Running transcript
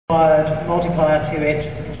multiplier to it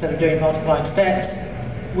instead of doing multiplying steps.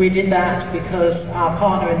 We did that because our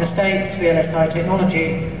partner in the States, VLSI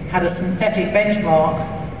Technology, had a synthetic benchmark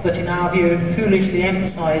that in our view foolishly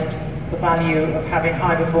emphasized the value of having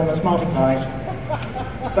high performance multipliers.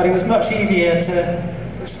 But it was much easier to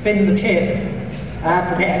spin the chip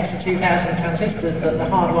and the extra 2,000 transistors that the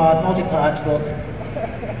hardwired multiplier took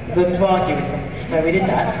than to argue with them. So we did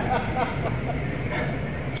that.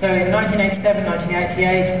 So in 1987,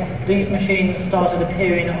 1988, these machines started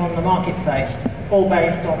appearing on the marketplace, all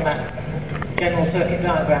based on that general circuit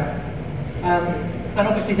diagram. And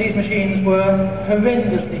obviously these machines were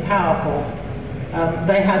horrendously powerful.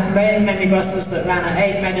 They had main memory buses that ran at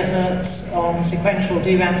 8 megahertz on sequential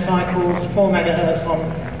DRAM cycles, 4 megahertz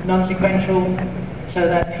on non-sequential. So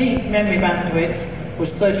their peak memory bandwidth was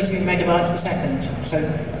 32 megabytes per second. So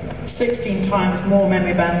 16 times more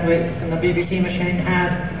memory bandwidth than the BBC machine had,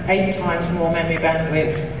 8 times more memory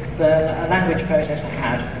bandwidth than a language processor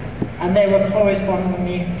had. And they were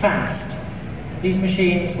correspondingly fast. These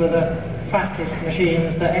machines were the fastest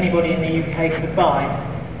machines that anybody in the UK could buy.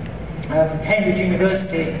 Cambridge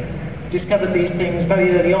University discovered these things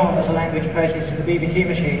very early on as a language processor to the BBC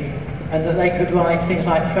machine, and that they could write things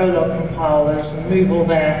like Prolog compilers and move all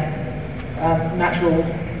their natural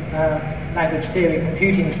language theory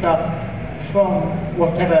computing stuff from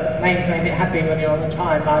whatever mainframe it had been running on the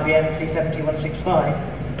time, IBM 370-165,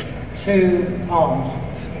 to ARMS.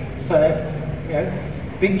 So, you know,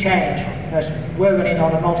 big change. We're running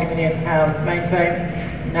on a multi-million-pound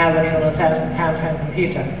mainframe, now running on a £1,000 home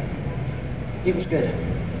computer. It was good.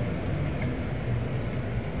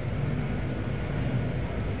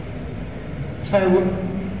 So,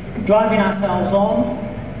 driving ourselves on,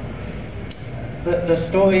 the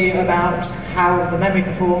story about how the memory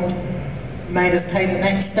performed made us take the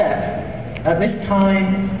next step. At this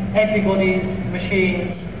time, everybody's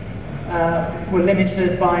machines were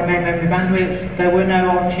limited by main memory bandwidth. There were no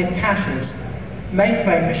on-chip caches.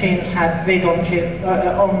 Mainframe machines had big on-chip,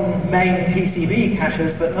 on-main PCB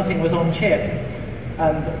caches, but nothing was on-chip.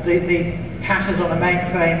 The caches on a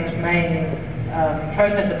mainframe's main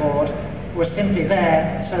processor board were simply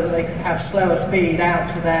there so that they could have slower speed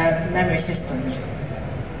out to their memory systems.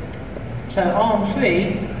 So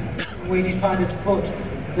ARM3, we decided to put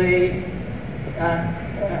the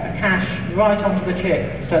cache right onto the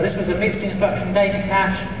chip. So this was a mixed instruction data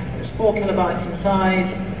cache. It was 4 kilobytes in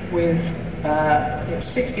size with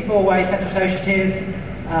 64 way set associative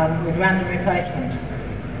with random replacement.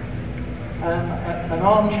 An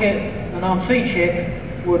ARM3 chip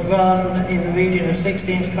would run in the region of 16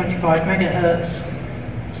 to 25 megahertz.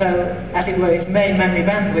 So, as it were, its main memory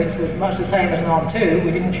bandwidth was much the same as an ARM2.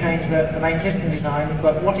 We didn't change the main system design,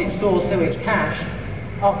 but what it stores through its cache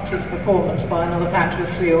upped its performance by another factor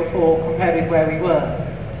of 3 or 4 compared with where we were.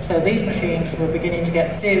 So these machines were beginning to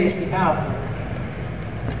get seriously powerful.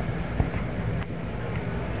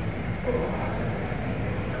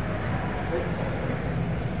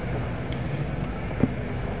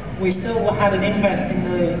 We still had an interest in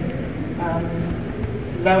the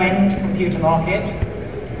low-end computer market.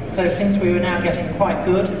 So since we were now getting quite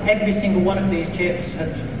good, every single one of these chips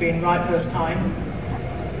had been right first time.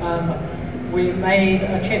 We made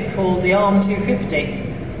a chip called the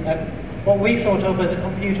ARM250, what we thought of as a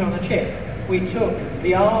computer on a chip. We took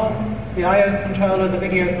the ARM, the I/O controller, the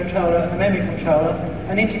video controller, and the memory controller,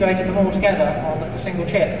 and integrated them all together on a single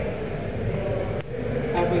chip.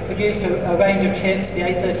 And we produced a range of chips, the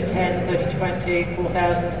 83010, 3020,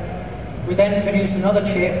 4000. We then produced another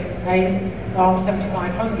chip, a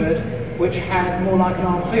ARM7500, which had more like an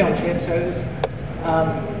ARM3 on chip, so it was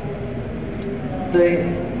the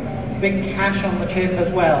big cache on the chip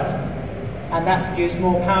as well. And that produced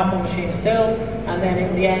more powerful machines still, and then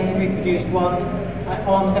in the end we produced one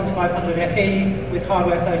ARM7500FE with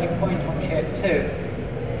hardware floating point on chip too.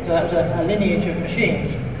 So that was a lineage of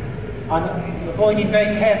machines. I'm avoiding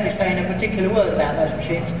very carefully saying a particular word about those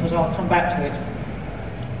machines because I'll come back to it.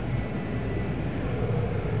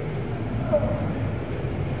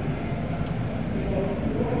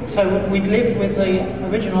 So we'd lived with the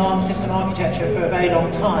original ARM system architecture for a very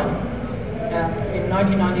long time. In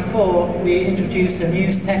 1994, we introduced a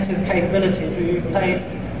new set of capabilities. We replaced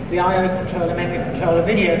the I/O controller, memory controller,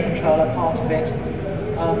 video controller part of it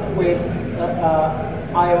with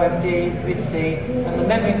IOFD, VIDC, and the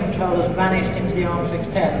memory controllers vanished into the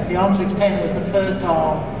ARM610. The ARM610 was the first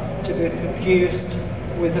ARM to be produced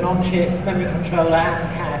with an on-chip memory controller and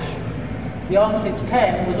cache. The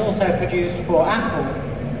ARM610 was also produced for Apple,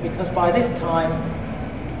 because by this time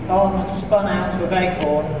ARM had spun out of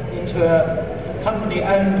Acorn into a company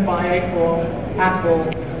owned by Acorn, Apple,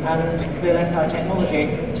 and VLSI technology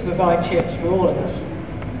to provide chips for all of us.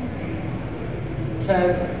 So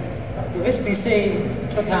the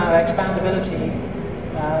RISC-PC took our expandability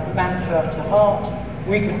mantra to heart.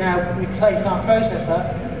 We could now replace our processor,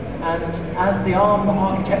 and as the ARM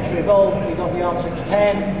architecture evolved, we got the ARM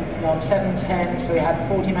 610, the ARM 710, so we had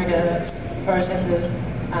 40 megahertz processors,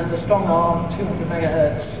 and the strong ARM 200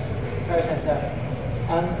 megahertz processor.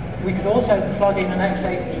 We could also plug in an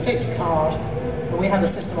x86 card, and we had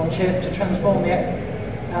a system on chip to transform the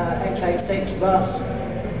x86 bus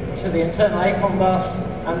to the internal Acorn bus,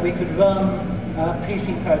 and we could run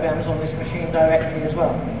PC programs on this machine directly as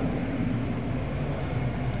well.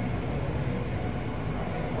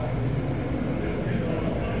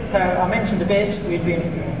 So I mentioned a bit, we've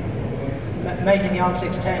been making the ARM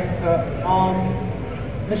 610 for ARM.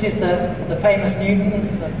 This is the famous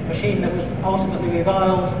Newton, the machine that was ultimately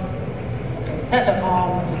reviled. We set up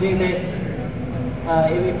ARM to do this.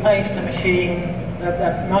 It replaced a machine,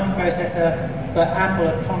 a microprocessor that Apple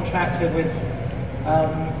had contracted with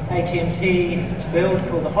AT&T to build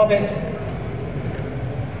called the Hobbit.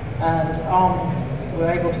 And ARM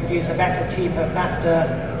were able to produce a better, cheaper, faster,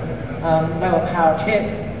 lower power chip.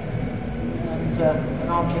 And an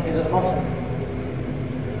ARM chip is at the bottom.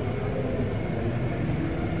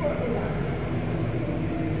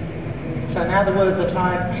 So now the word that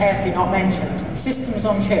I've carefully not mentioned, systems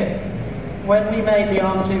on chip. When we made the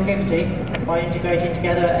ARM 250, by integrating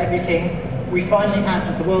together everything, we finally had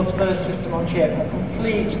the world's first system on chip, a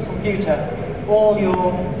complete computer, all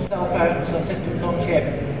your cell phones are systems on chip.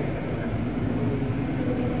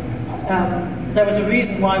 There was a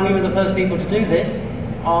reason why we were the first people to do this.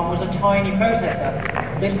 ARM was a tiny processor.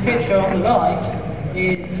 This picture on the right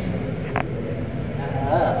is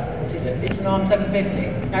it's an ARM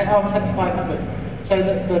 750, ARM 7500. So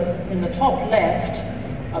in the top left,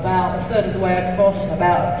 about a third of the way across,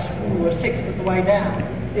 about a sixth of the way down,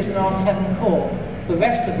 is an ARM 7 core. The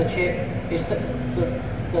rest of the chip is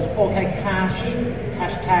there's 4K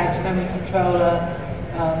cache tags, memory controller,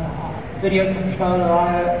 video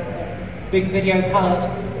controller, big video palette.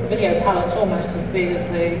 The video palette's almost as big as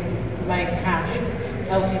the main cache.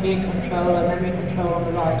 LCD controller, memory control on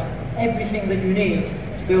the right. Everything that you need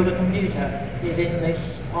to build a computer is in this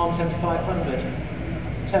ARM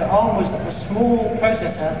 7500. So ARM was a small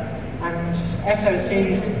processor, and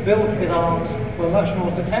SoCs built with ARMs were much more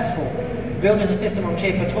successful. Building a system on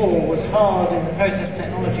chip at all was hard in the process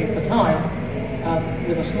technology at the time.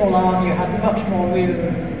 With a small ARM you had much more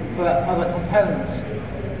room for other components.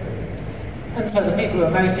 And so the people who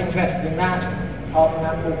were most interested in that, apart from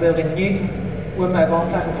Apple building Newton, were mobile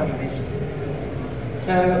phone companies.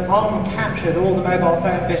 So ARM captured all the mobile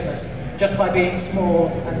phone business just by being small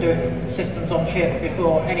and doing systems on chip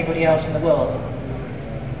before anybody else in the world.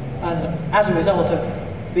 And as a result of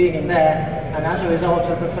being in there, and as a result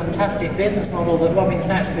of the fantastic business model that Robin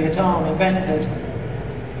Saxby at ARM invented,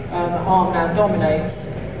 ARM now dominates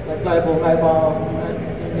the global mobile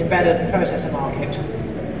embedded processor market.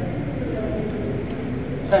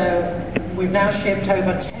 So we've now shipped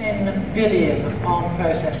over 10 billion ARM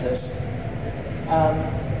processors.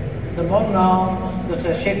 The modern ARMs that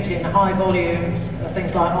are shipped in high volumes are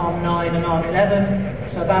things like ARM 9 and ARM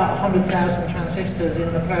 11, so about 100,000 transistors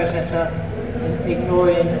in the processor,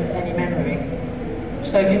 ignoring any memory.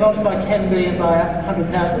 So if you multiply 10 billion by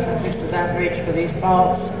 100,000 transistors average for these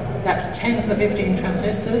parts, that's 10 to the 15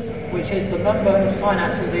 transistors, which is the number of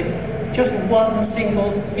synapses in just one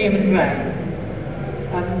single human brain.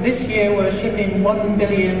 And this year we're shipping 1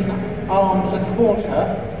 billion ARMs a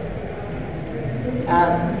quarter.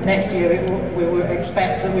 Next year we will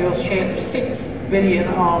expect that we'll ship 6 billion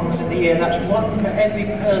ARMs in the year. That's one for every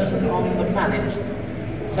person on the planet.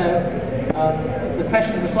 So the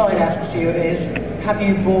question the slide asks you is, have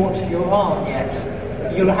you bought your ARM yet?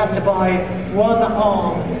 You'll have to buy one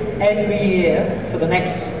ARM every year for the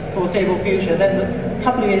next foreseeable future. Then a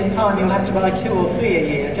couple of years' time you'll have to buy 2 or 3 a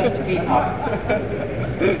year just to keep up.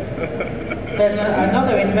 There's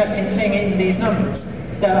another interesting thing in these numbers.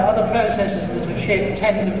 There are other processors that have shipped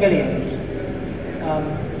tens of billions.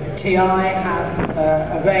 TI have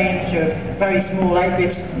a range of very small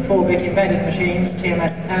 8-bit and 4-bit embedded machines,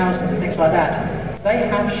 TMS 1000 and things like that. They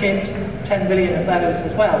have shipped 10 billion of those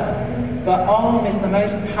as well. But ARM is the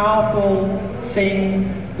most powerful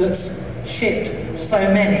thing that's shipped so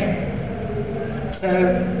many. So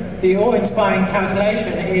the awe-inspiring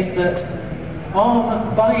calculation is that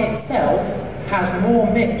ARM by itself has more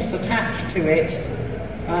MIPS attached to it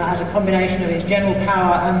as a combination of its general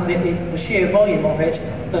power and the sheer volume of it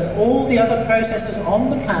than all the other processors on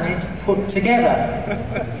the planet put together.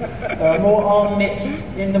 There are more ARM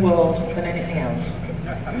MIPS in the world than anything else.